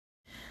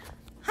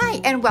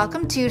and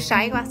welcome to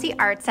Shiawassee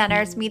Arts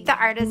Center's Meet the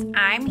Artists.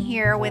 I'm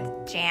here with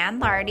Jann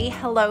Lardie.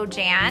 Hello,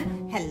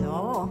 Jann.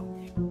 Hello.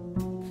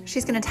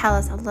 She's going to tell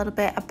us a little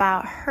bit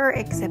about her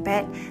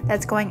exhibit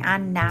that's going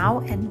on now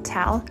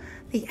until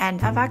the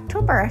end of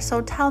October. So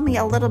tell me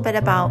a little bit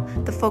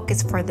about the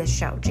focus for this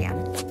show, Jann.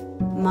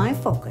 My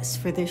focus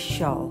for this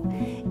show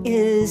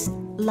is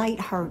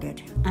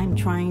lighthearted. I'm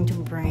trying to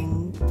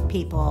bring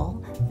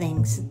people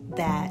things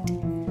that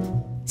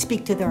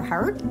speak to their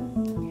heart,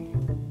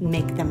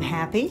 make them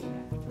happy,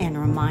 and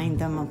remind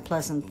them of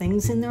pleasant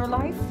things in their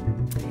life.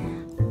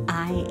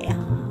 I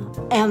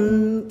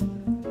am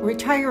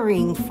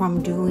retiring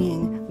from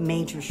doing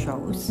major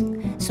shows,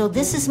 so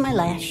this is my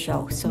last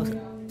show. So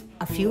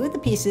a few of the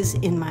pieces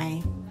in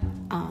my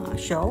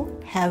show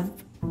have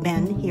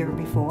been here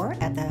before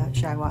at the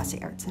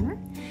Shiawassee Arts Center,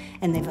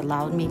 and they've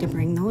allowed me to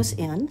bring those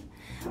in,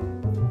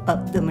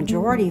 but the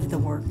majority of the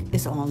work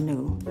is all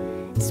new.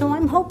 So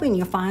I'm hoping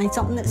you'll find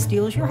something that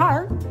steals your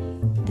heart,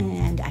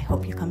 and I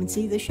hope you come and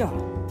see the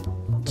show.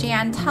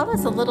 Jann, tell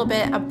us a little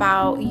bit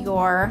about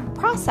your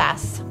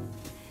process.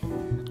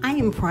 I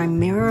am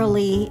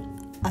primarily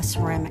a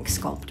ceramic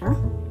sculptor,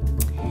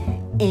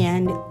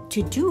 and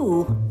to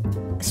do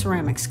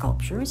ceramic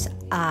sculptures,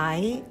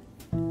 I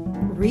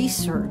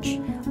research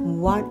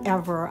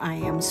whatever I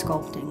am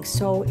sculpting.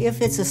 So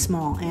if it's a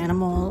small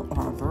animal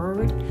or a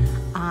bird,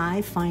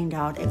 I find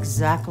out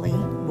exactly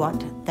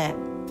what that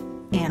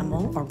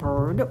animal or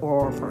bird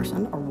or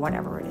person or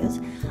whatever it is,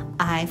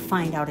 I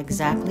find out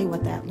exactly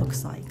what that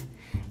looks like.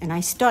 And I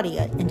study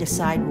it and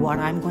decide what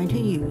I'm going to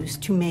use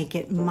to make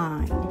it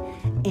mine.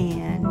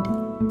 And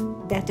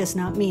that does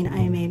not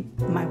mean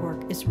my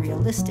work is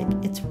realistic.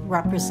 It's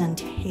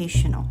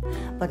representational,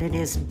 but it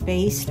is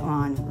based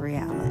on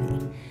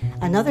reality.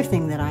 Another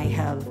thing that I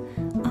have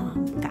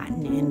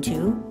gotten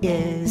into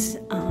is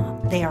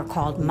they are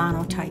called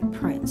monotype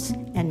prints.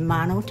 And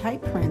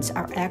monotype prints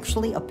are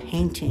actually a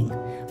painting,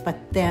 but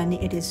then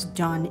it is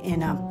done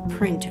in a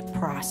print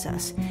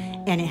process.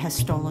 And it has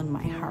stolen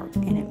my heart,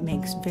 and it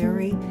makes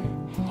very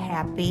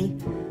happy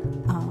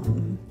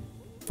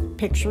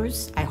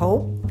pictures, I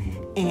hope.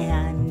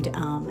 And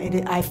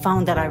I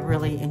found that I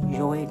really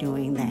enjoy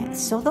doing that.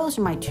 So those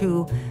are my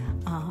two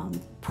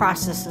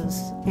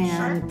processes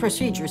and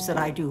procedures that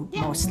I do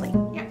mostly.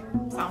 Yeah,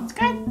 sounds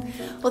good.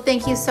 Well,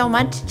 thank you so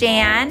much,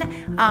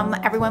 Jann.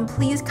 Everyone,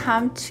 please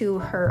come to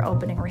her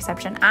opening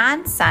reception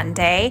on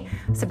Sunday,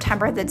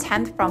 September the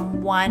 10th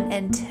from 1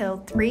 until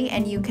 3,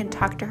 and you can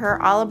talk to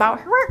her all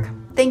about her work.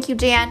 Thank you,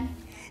 Jann.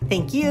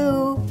 Thank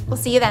you. We'll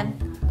see you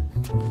then.